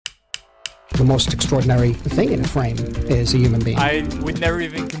the most extraordinary thing in a frame is a human being. I would never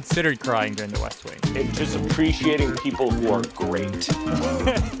even considered crying during The West Wing. And just appreciating people who are great. It's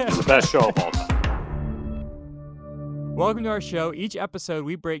the best show of all time. Welcome to our show. Each episode,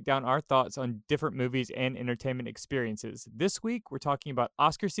 we break down our thoughts on different movies and entertainment experiences. This week, we're talking about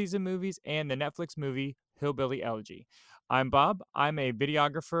Oscar season movies and the Netflix movie Hillbilly Elegy. I'm Bob. I'm a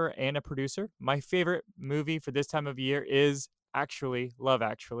videographer and a producer. My favorite movie for this time of year is actually Love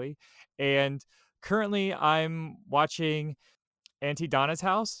Actually. And currently, I'm watching Auntie Donna's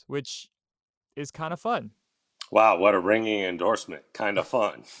House, which is kind of fun. Wow, what a ringing endorsement. Kind of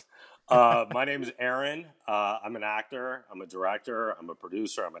fun. My name is Aaron. I'm an actor. I'm a director. I'm a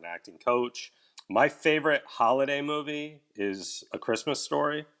producer. I'm an acting coach. My favorite holiday movie is A Christmas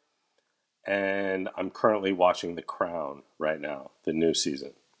Story. And I'm currently watching The Crown right now, the new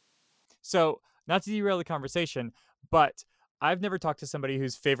season. So, not to derail the conversation, but I've never talked to somebody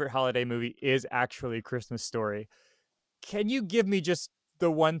whose favorite holiday movie is actually A Christmas Story. Can you give me just the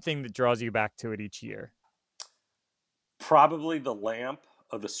one thing that draws you back to it each year? Probably the lamp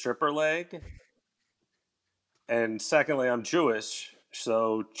of the stripper leg. And secondly, I'm Jewish,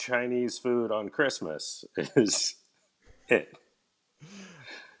 so Chinese food on Christmas is it.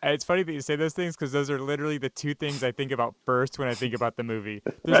 And it's funny that you say those things because those are literally the two things I think about first when I think about the movie.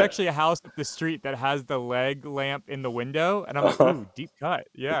 There's actually a house up the street that has the leg lamp in the window, and I'm like, ooh, deep cut.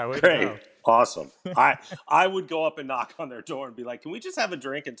 Yeah, way to Great. go. Awesome. I would go up and knock on their door and be like, can we just have a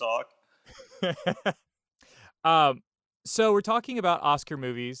drink and talk? So we're talking about Oscar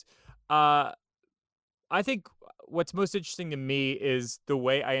movies. I think what's most interesting to me is the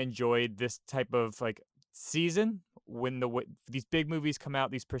way I enjoyed this type of like season when these big movies come out,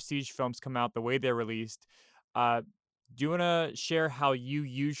 these prestige films come out, the way they're released. Do you want to share how you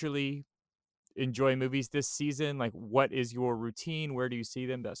usually enjoy movies this season? Like, what is your routine? Where do you see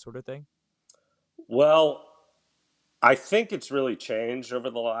them? That sort of thing. Well, I think it's really changed over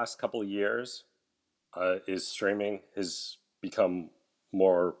the last couple of years. Is streaming has become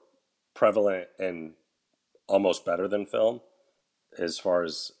more prevalent and almost better than film as far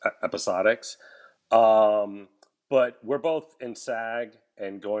as episodics. But we're both in SAG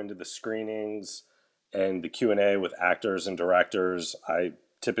and going to the screenings and the Q&A with actors and directors I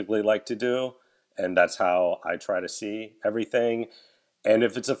typically like to do. And that's how I try to see everything. And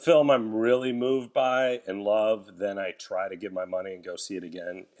if it's a film I'm really moved by and love, then I try to give my money and go see it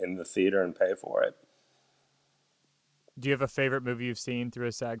again in the theater and pay for it. Do you have a favorite movie you've seen through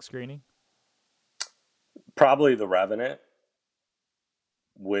a SAG screening? Probably The Revenant,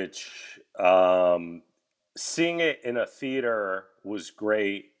 which seeing it in a theater was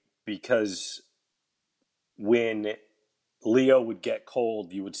great because when Leo would get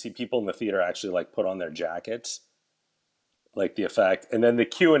cold, you would see people in the theater actually like put on their jackets, like the effect. And then the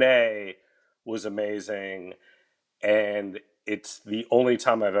Q&A was amazing. And it's the only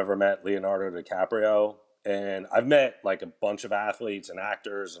time I've ever met Leonardo DiCaprio. And I've met like a bunch of athletes and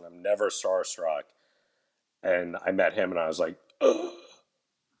actors, and I'm never starstruck. And I met him, and I was like, ugh.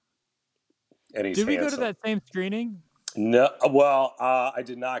 And he's Did we go to handsome. that same screening? No, well, I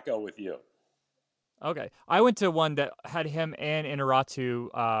did not go with you. Okay. I went to one that had him and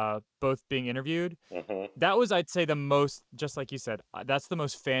Inarritu both being interviewed. Mm-hmm. That was, I'd say, the most, just like you said, that's the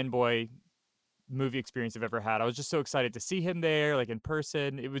most fanboy movie experience I've ever had. I was just so excited to see him there, like in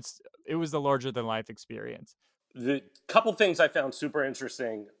person. It was the larger than life experience. The couple things I found super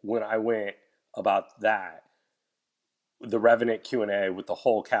interesting when I went about that, the Revenant Q&A with the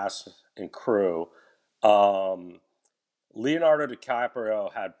whole cast and crew, Leonardo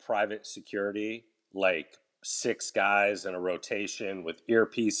DiCaprio had private security, like 6 guys in a rotation with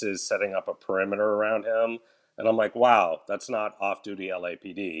earpieces setting up a perimeter around him. And I'm like, wow, that's not off-duty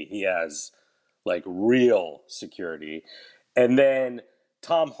LAPD. He has like real security. And then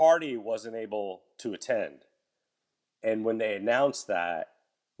Tom Hardy wasn't able to attend. And when they announced that,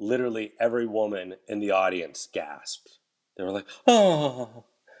 literally every woman in the audience gasped. They were like, oh.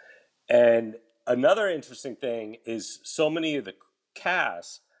 And another interesting thing is so many of the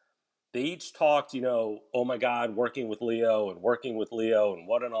cast, they each talked, oh my God, working with Leo and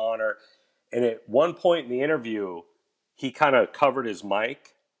what an honor. And at one point in the interview, he kind of covered his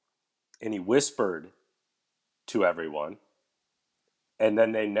mic and he whispered to everyone. And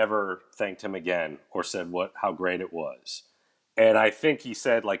then they never thanked him again or said how great it was. And I think he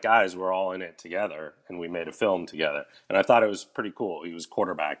said, like, guys, we're all in it together and we made a film together. And I thought it was pretty cool. He was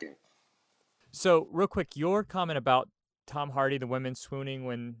quarterbacking. So, real quick, your comment about Tom Hardy, the women swooning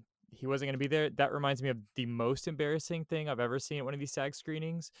when he wasn't going to be there, that reminds me of the most embarrassing thing I've ever seen at one of these SAG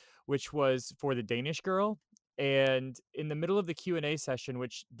screenings, which was for The Danish Girl. And in the middle of the Q&A session,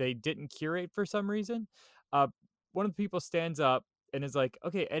 which they didn't curate for some reason, uh, one of the people stands up and is like,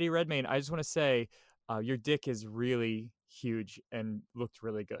 "Okay, Eddie Redmayne, I just want to say, your dick is really huge and looked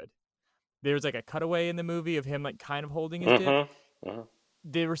really good." There's like a cutaway in the movie of him like kind of holding his dick.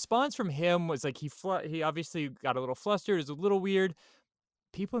 The response from him was like he obviously got a little flustered. It was a little weird.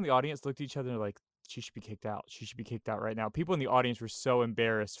 People in the audience looked at each other and were like, "She should be kicked out. She should be kicked out right now." People in the audience were so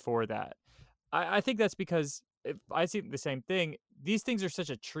embarrassed for that. I think that's because if I see the same thing. These things are such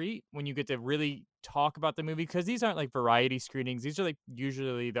a treat when you get to really talk about the movie, because these aren't like variety screenings. These are like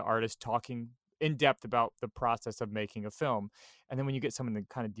usually the artist talking in depth about the process of making a film. And then when you get someone that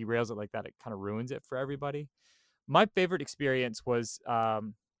kind of derails it like that, it kind of ruins it for everybody. My favorite experience was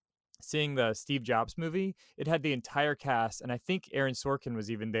seeing the Steve Jobs movie. It had the entire cast, and I think Aaron Sorkin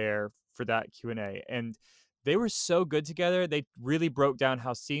was even there for that Q&A. And they were so good together. They really broke down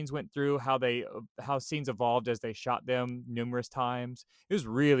how scenes went through, how scenes evolved as they shot them numerous times. It was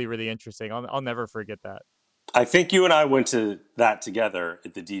really, really interesting. I'll never forget that. I think you and I went to that together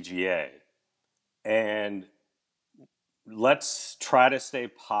at the DGA, and let's try to stay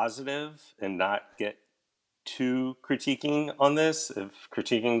positive and not get too critiquing on this, if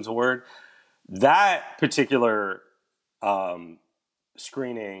critiquing is a word. That particular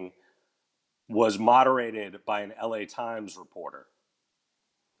screening was moderated by an LA Times reporter.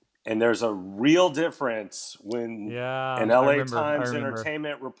 And there's a real difference when an LA Times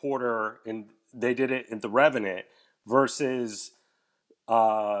entertainment reporter, and they did it in The Revenant, versus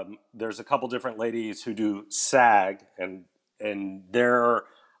there's a couple different ladies who do SAG, and they're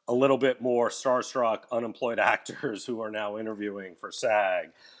a little bit more starstruck unemployed actors who are now interviewing for SAG.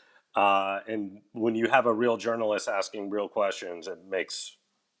 And when you have a real journalist asking real questions, it makes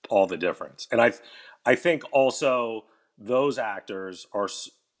all the difference. And I think also those actors are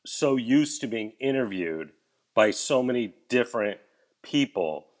so used to being interviewed by so many different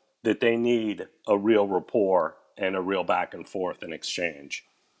people that they need a real rapport and a real back and forth and exchange.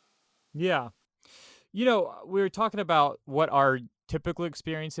 Yeah. We were talking about what our typical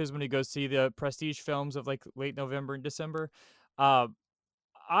experiences when we go see the prestige films of like late November and December.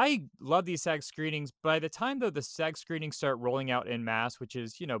 I love these SAG screenings. By the time though the SAG screenings start rolling out en masse, which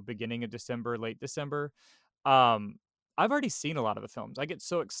is, beginning of December, late December, um, I've already seen a lot of the films. I get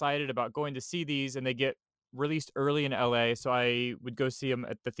so excited about going to see these, and they get released early in LA. So I would go see them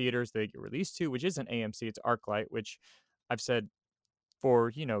at the theaters they get released to, which isn't AMC, it's ArcLight, which I've said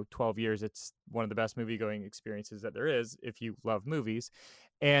for, 12 years, it's one of the best movie going experiences that there is if you love movies.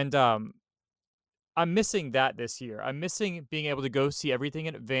 And I'm missing that this year. I'm missing being able to go see everything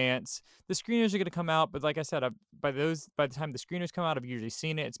in advance. The screeners are going to come out, but like I said, by the time the screeners come out, I've usually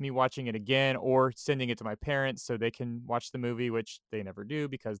seen it. It's me watching it again or sending it to my parents so they can watch the movie, which they never do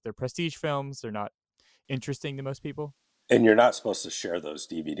because they're prestige films. They're not interesting to most people. And you're not supposed to share those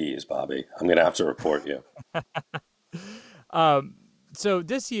DVDs, Bobby. I'm going to have to report you. So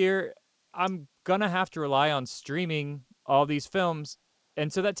this year, I'm gonna have to rely on streaming all these films,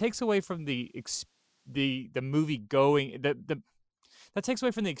 and so that takes away from the movie going that takes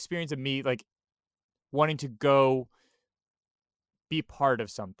away from the experience of me like wanting to go be part of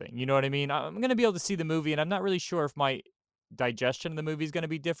something. You know what I mean? I'm going to be able to see the movie, and I'm not really sure if my digestion of the movie is going to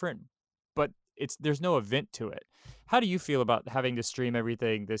be different, but there's no event to it. How do you feel about having to stream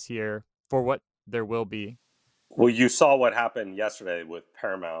everything this year for what there will be? Well, you saw what happened yesterday with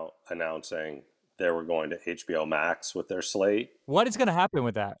Paramount announcing they were going to HBO Max with their slate. What is going to happen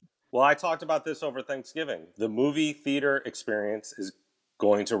with that? Well, I talked about this over Thanksgiving. The movie theater experience is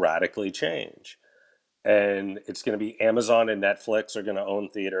going to radically change. And it's going to be Amazon and Netflix are going to own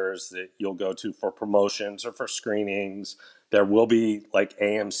theaters that you'll go to for promotions or for screenings. There will be like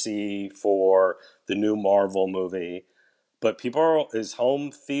AMC for the new Marvel movie. But as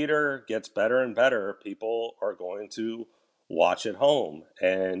home theater gets better and better, people are going to watch at home.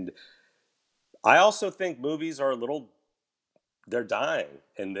 And I also think movies are they're dying.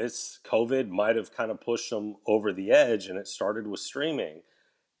 And this COVID might have kind of pushed them over the edge, and it started with streaming.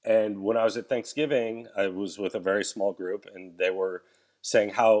 And when I was at Thanksgiving, I was with a very small group, and they were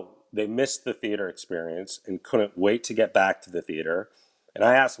saying how they missed the theater experience and couldn't wait to get back to the theater. And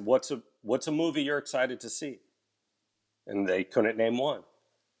I asked, what's a movie you're excited to see? And they couldn't name one.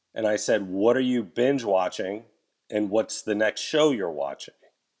 And I said, what are you binge watching? And what's the next show you're watching?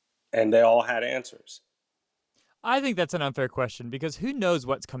 And they all had answers. I think that's an unfair question because who knows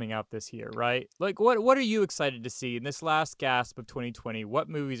what's coming out this year, right? Like, what are you excited to see in this last gasp of 2020? What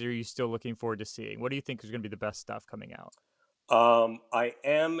movies are you still looking forward to seeing? What do you think is going to be the best stuff coming out? I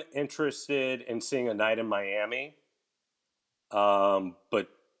am interested in seeing A Night in Miami, but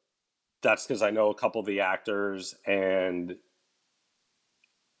that's because I know a couple of the actors and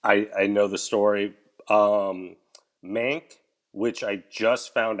I know the story. Mank, which I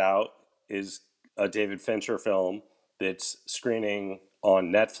just found out is a David Fincher film that's screening on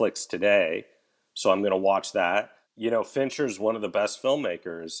Netflix today. So I'm going to watch that. You know, Fincher's one of the best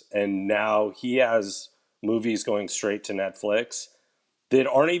filmmakers, and now he has movies going straight to Netflix that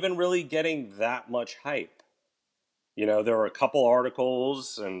aren't even really getting that much hype. You know, there were a couple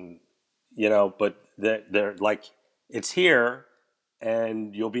articles and, you know, but they're like, it's here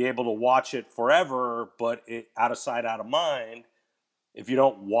and you'll be able to watch it forever, but out of sight, out of mind. If you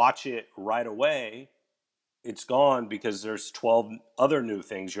don't watch it right away, it's gone because there's 12 other new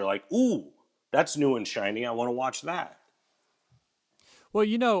things. You're like, ooh, that's new and shiny. I want to watch that. Well,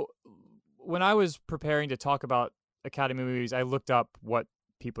 you know, when I was preparing to talk about Academy movies, I looked up what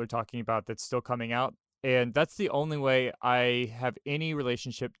people are talking about that's still coming out. And that's the only way I have any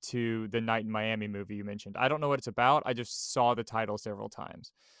relationship to the Night in Miami movie you mentioned. I don't know what it's about. I just saw the title several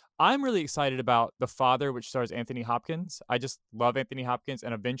times. I'm really excited about The Father, which stars Anthony Hopkins. I just love Anthony Hopkins,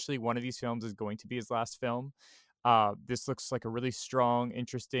 and eventually one of these films is going to be his last film. This looks like a really strong,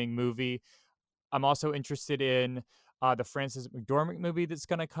 interesting movie. I'm also interested in the Frances McDormand movie that's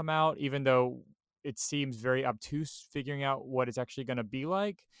going to come out, even though it seems very obtuse figuring out what it's actually going to be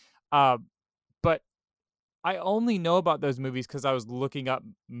like. Uh, but I only know about those movies because I was looking up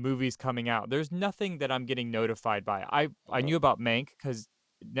movies coming out. There's nothing that I'm getting notified by. I Uh-huh. knew about Mank because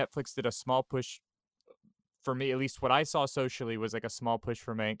Netflix did a small push for me. At least what I saw socially was like a small push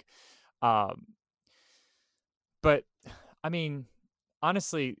for Mank. Um, but I mean,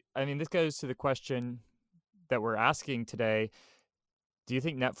 honestly, I mean, this goes to the question that we're asking today. Do you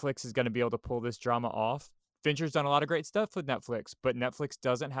think Netflix is going to be able to pull this drama off? Fincher's done a lot of great stuff with Netflix, but Netflix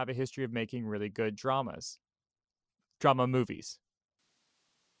doesn't have a history of making really good drama movies.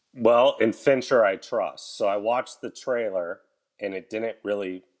 Well, in Fincher, I trust. So I watched the trailer and it didn't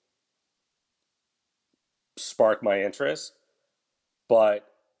really spark my interest, but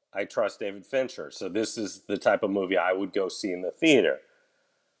I trust David Fincher. So this is the type of movie I would go see in the theater.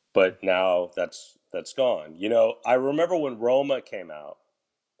 But now that's gone. You know, I remember when Roma came out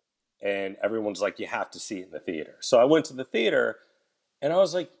and everyone's like, you have to see it in the theater. So I went to the theater and I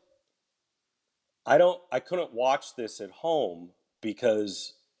was like, I couldn't watch this at home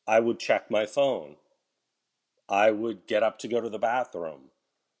because I would check my phone. I would get up to go to the bathroom.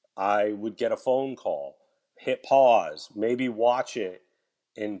 I would get a phone call, hit pause, maybe watch it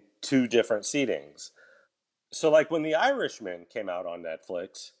in two different seatings. So like when The Irishman came out on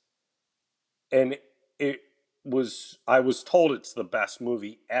Netflix, and it I was told it's the best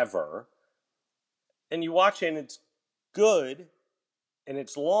movie ever, and you watch it and it's good and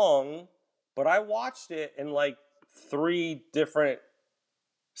it's long, but I watched it in like three different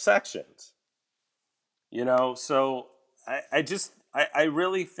sections. You know, so I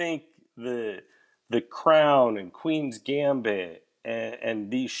really think the Crown and Queen's Gambit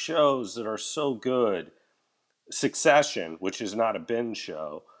and these shows that are so good, Succession, which is not a binge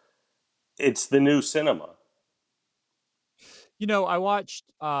show, it's the new cinema. You know, I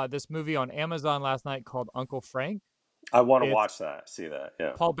watched this movie on Amazon last night called Uncle Frank. I want to It's watch that, see that,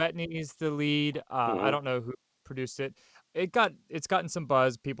 yeah. Paul Bettany's the lead. I Hmm. don't know who produced it. It's gotten some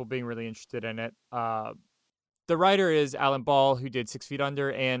buzz, people being really interested in it. The writer is Alan Ball, who did 6 Feet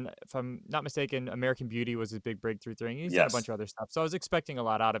Under, and if I'm not mistaken, American Beauty was his big breakthrough thing. He's done a bunch Yes. of other stuff, so I was expecting a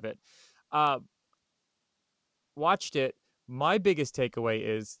lot out of it. Uh, Watched it. My biggest takeaway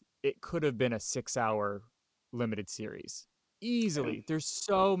is it could have been a 6 hour limited series. And Easily. There's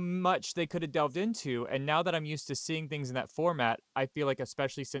so much they could have delved into. And now that I'm used to seeing things in that format, I feel like,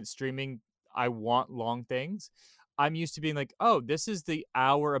 especially since streaming, I want long things. I'm used to being like, oh, this is the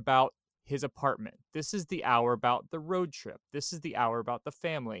hour about his apartment. This is the hour about the road trip. This is the hour about the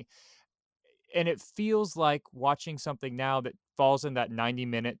family. And it feels like watching something now that falls in that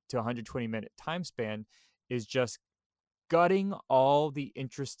 90-minute to 120-minute time span is just gutting all the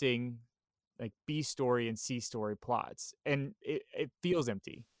interesting like B story and C story plots, and it feels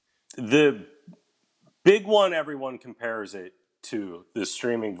empty. the big one everyone compares it to, the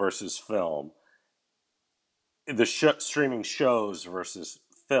streaming versus film, the streaming shows versus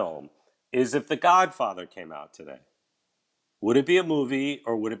film, is if The Godfather came out today. Would it be a movie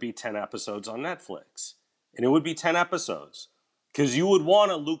or would it be 10 episodes on Netflix? And it would be 10 episodes. Because you would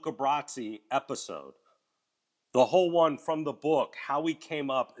want a Luca Brasi episode. The whole one from the book, how he came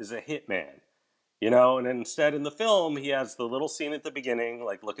up as a hitman. You know, and instead in the film, he has the little scene at the beginning,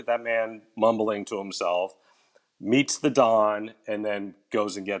 like, look at that man mumbling to himself, meets the Don, and then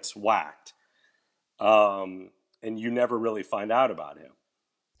goes and gets whacked. And you never really find out about him.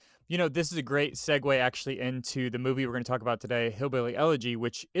 This is a great segue actually into the movie we're going to talk about today, Hillbilly Elegy,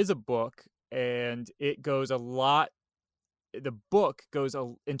 which is a book, and it goes a lot. The book goes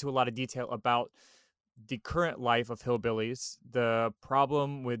into a lot of detail about the current life of hillbillies, the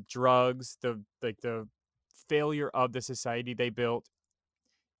problem with drugs, the failure of the society they built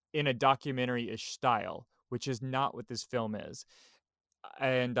in a documentary-ish style, which is not what this film is.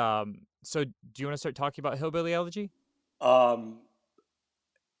 And so, do you want to start talking about Hillbilly Elegy? Um,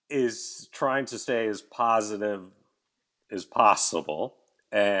 is trying to stay as positive as possible.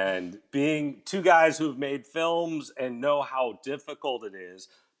 And being two guys who've made films and know how difficult it is.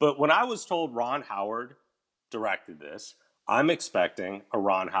 But when I was told Ron Howard directed this, I'm expecting a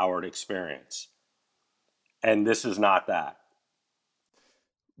Ron Howard experience. And this is not that.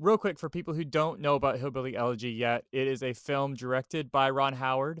 Real quick, for people who don't know about Hillbilly Elegy yet, it is a film directed by Ron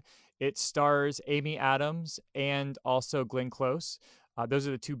Howard. It stars Amy Adams and also Glenn Close. Those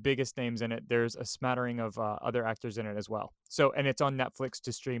are the two biggest names in it. There's a smattering of other actors in it as well. And it's on Netflix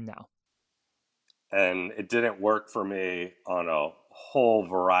to stream now. And it didn't work for me on a whole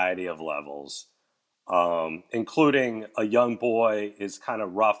variety of levels, including a young boy is kind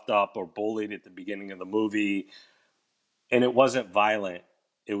of roughed up or bullied at the beginning of the movie. And it wasn't violent.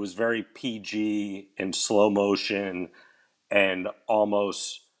 It was very PG and slow motion and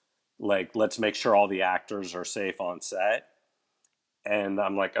almost like, let's make sure all the actors are safe on set. And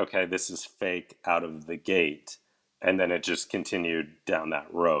I'm like, okay, this is fake out of the gate. And then it just continued down that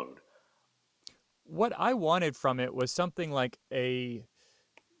road. What I wanted from it was something like a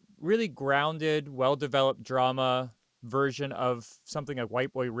really grounded, well-developed drama version of something like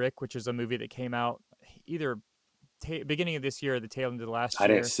White Boy Rick, which is a movie that came out either beginning of this year or the tail end of the last I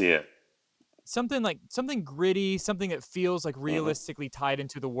year. didn't see it. Something gritty, something that feels like realistically tied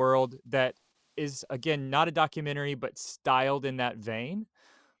into the world, that is, again, not a documentary, but styled in that vein.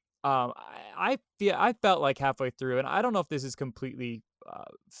 I felt like halfway through, and I don't know if this is completely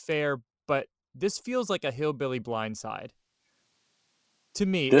fair, but this feels like a Hillbilly Blindside to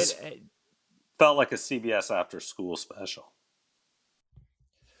me. This felt like a CBS after school special.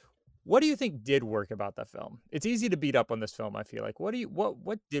 What do you think did work about the film? It's easy to beat up on this film, I feel like. What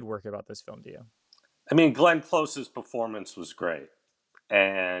did work about this film to you? I mean, Glenn Close's performance was great.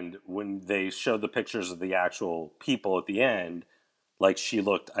 And when they showed the pictures of the actual people at the end, like, she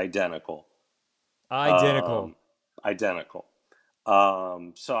looked identical. Identical. Identical.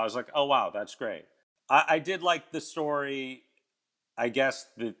 So I was like, oh, wow, that's great. I did like the story. I guess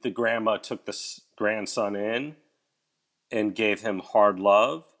the grandma took the grandson in and gave him hard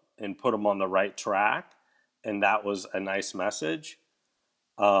love and put him on the right track. And that was a nice message.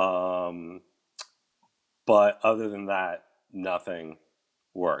 But other than that, nothing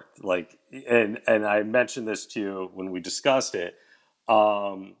worked. Like, and I mentioned this to you when we discussed it.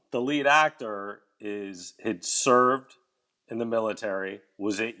 The lead actor had served in the military,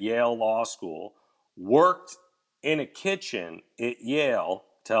 was at Yale Law School, worked in a kitchen at Yale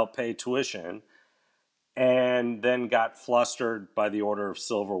to help pay tuition, and then got flustered by the order of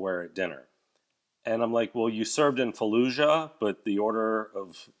silverware at dinner. And I'm like, well, you served in Fallujah, but the order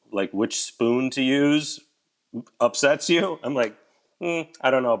of like which spoon to use upsets you? I'm like, I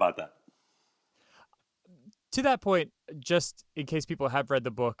don't know about that. To that point, just in case people have read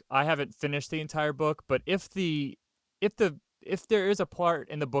the book, I haven't finished the entire book, but if there is a part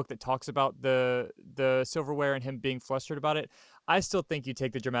in the book that talks about the silverware and him being flustered about it, I still think you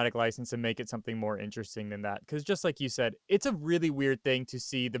take the dramatic license and make it something more interesting than that. Because just like you said, it's a really weird thing to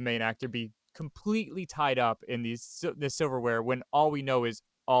see the main actor be completely tied up in this silverware when all we know is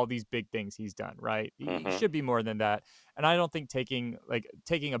all these big things he's done, right? He should be more than that. And I don't think taking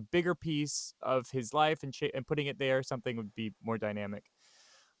a bigger piece of his life and putting it there, something would be more dynamic.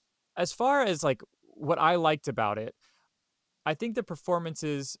 As far as like what I liked about it, I think the performance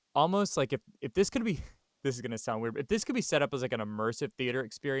is almost like if this could be, this is going to sound weird, but if this could be set up as like an immersive theater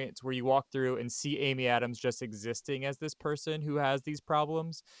experience where you walk through and see Amy Adams just existing as this person who has these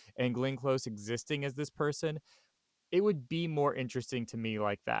problems and Glenn Close existing as this person, it would be more interesting to me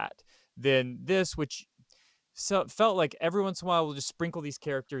like that than this, which felt like every once in a while we'll just sprinkle these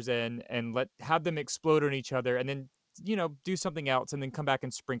characters in and have them explode on each other and then, do something else and then come back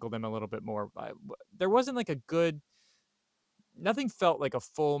and sprinkle them a little bit more. There wasn't like nothing felt like a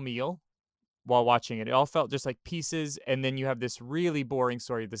full meal while watching it. It all felt just like pieces, and then you have this really boring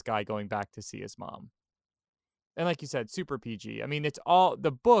story of this guy going back to see his mom. And like you said, super PG. I mean,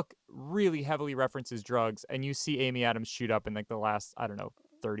 the book really heavily references drugs, and you see Amy Adams shoot up in like the last, I don't know,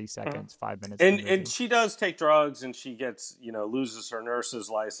 30 seconds, 5 minutes. And she does take drugs, and she gets, loses her nurse's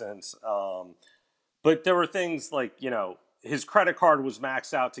license. But there were things like, his credit card was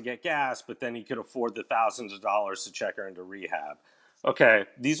maxed out to get gas, but then he could afford the thousands of dollars to check her into rehab. Okay,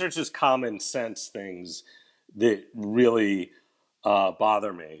 these are just common sense things that really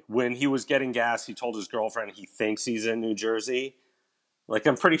bother me. When he was getting gas, he told his girlfriend he thinks he's in New Jersey. Like,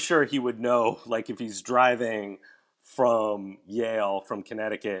 I'm pretty sure he would know, like, if he's driving from Yale, from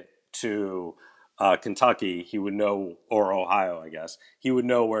Connecticut to Kentucky, he would know, or Ohio, I guess. He would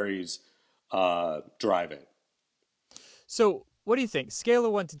know where he's driving. So, what do you think? Scale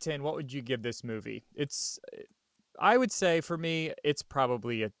of 1 to 10, what would you give this movie? I would say for me, it's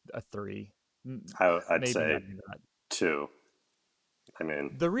probably a 3. I'd Maybe say not even that. 2. I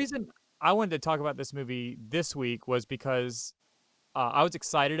mean, The reason I wanted to talk about this movie this week was because I was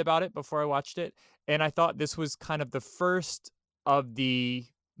excited about it before I watched it, and I thought this was kind of the first of the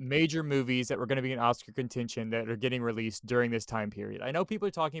major movies that were going to be in Oscar contention that are getting released during this time period. I know people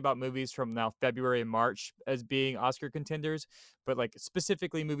are talking about movies from now February and March as being Oscar contenders, but like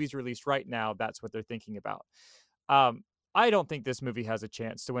specifically movies released right now, that's what they're thinking about. I don't think this movie has a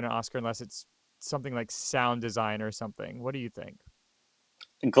chance to win an Oscar unless it's something like sound design or something. What do you think?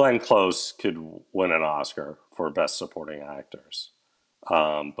 Glenn Close could win an Oscar for Best Supporting Actors.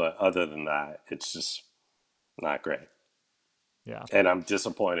 But other than that, it's just not great. Yeah. And I'm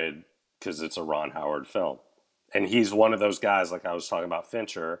disappointed because it's a Ron Howard film. And he's one of those guys, like I was talking about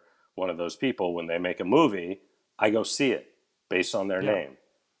Fincher, one of those people, when they make a movie, I go see it based on their Yeah. name.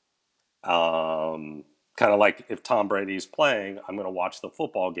 Kind of like if Tom Brady's playing, I'm going to watch the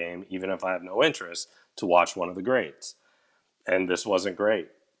football game, even if I have no interest, to watch one of the greats. And this wasn't great.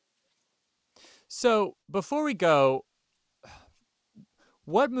 So before we go,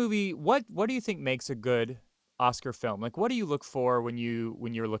 what do you think makes a good Oscar film? Like, what do you look for when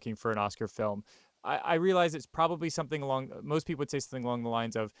you're looking for an Oscar film? I realize it's probably something along most people would say something along the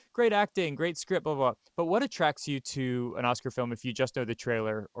lines of great acting, great script, blah, blah, blah. But what attracts you to an Oscar film if you just know the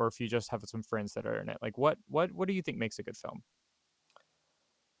trailer or if you just have some friends that are in it? Like what do you think makes a good film?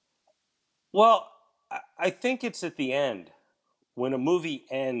 Well, I think it's at the end. When a movie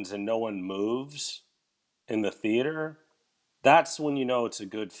ends and no one moves in the theater, that's when you know it's a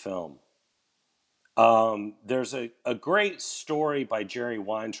good film. There's a great story by Jerry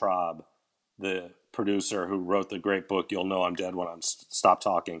Weintraub, the producer who wrote the great book, You'll Know I'm Dead When I'm Stop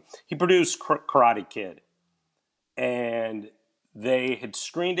Talking. He produced Karate Kid. And they had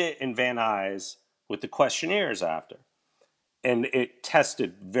screened it in Van Nuys with the questionnaires after. And it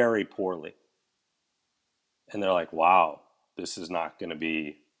tested very poorly. And they're like, wow, this is not going to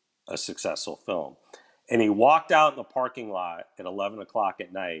be a successful film. And he walked out in the parking lot at 11 o'clock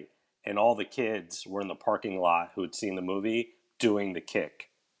at night, and all the kids were in the parking lot who had seen the movie doing the kick,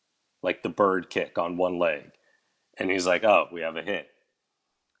 like the bird kick on one leg. And he's like, oh, we have a hit.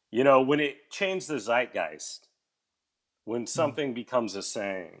 You know, when it changed the zeitgeist, when something becomes a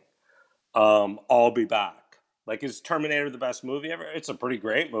saying, I'll be back. Like, is Terminator the best movie ever? It's a pretty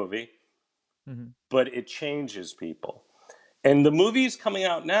great movie, but it changes people. And the movies coming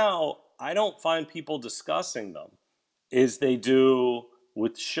out now, I don't find people discussing them as they do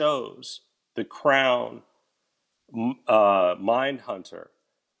with shows. The Crown, Mindhunter,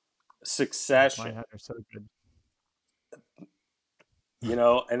 Succession. Mine are so good. You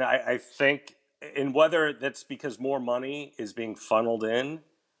know, and I think, and whether that's because more money is being funneled in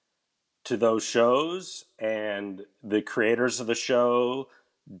to those shows and the creators of the show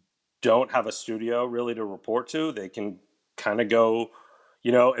don't have a studio really to report to, they can kind of go,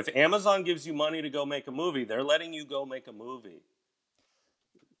 you know, if Amazon gives you money to go make a movie, they're letting you go make a movie.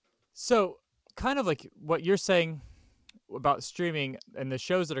 So, kind of like what you're saying about streaming and the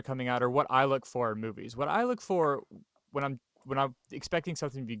shows that are coming out are what I look for in movies. What I look for when I'm expecting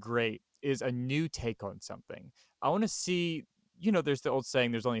something to be great is a new take on something. I want to see, there's the old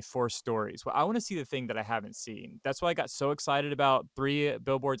saying, there's only 4 stories. Well, I want to see the thing that I haven't seen. That's why I got so excited about 3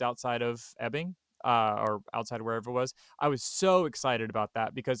 Billboards Outside of Ebbing, or outside of wherever it was. I was so excited about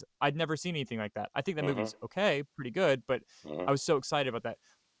that because I'd never seen anything like that. I think that movie's okay, pretty good, but I was so excited about that.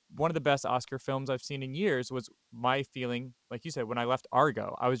 One of the best Oscar films I've seen in years was my feeling, like you said, when I left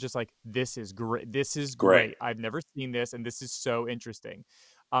Argo. I was just like, this is great. This is great. I've never seen this, and this is so interesting.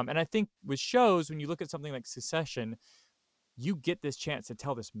 And I think with shows, when you look at something like Succession, you get this chance to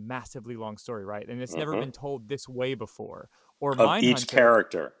tell this massively long story, right? And it's never been told this way before. Or Of each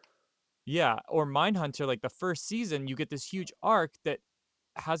character. Yeah, or Mindhunter, like the first season, you get this huge arc that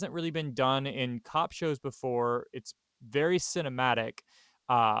hasn't really been done in cop shows before. It's very cinematic.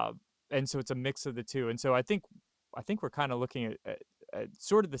 And so it's a mix of the two. And so I think we're kind of looking at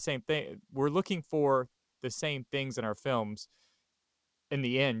sort of the same thing. We're looking for the same things in our films in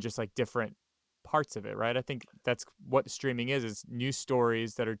the end, just like different parts of it, right? I think that's what streaming is new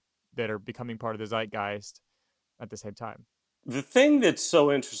stories that are becoming part of the zeitgeist at the same time. The thing that's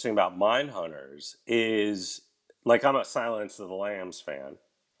so interesting about Mindhunters is, like, I'm a Silence of the Lambs fan.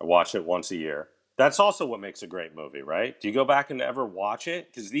 I watch it once a year. That's also what makes a great movie, right? Do you go back and ever watch it?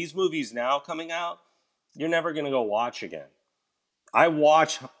 Because these movies now coming out, you're never going to go watch again. I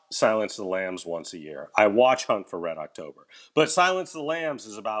watch Silence of the Lambs once a year. I watch Hunt for Red October. But Silence of the Lambs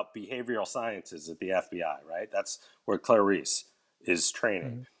is about behavioral sciences at the FBI, right? That's where Clarice is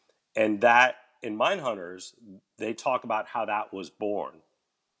training. And that, in Mindhunters, they talk about how that was born,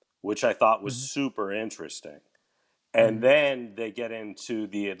 which I thought was super interesting. And then they get into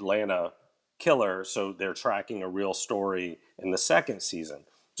the Atlanta killer, so they're tracking a real story in the second season.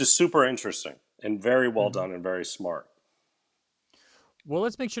 Just super interesting and very well done and very smart. Well,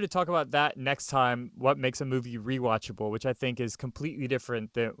 let's make sure to talk about that next time, what makes a movie rewatchable, which I think is completely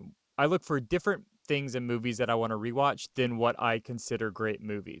different. I look for different things in movies that I want to rewatch than what I consider great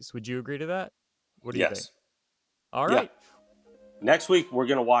movies. Would you agree to that? What do you think? All right. Next week, we're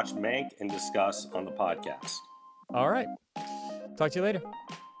going to watch Mank and discuss on the podcast. All right. Talk to you later.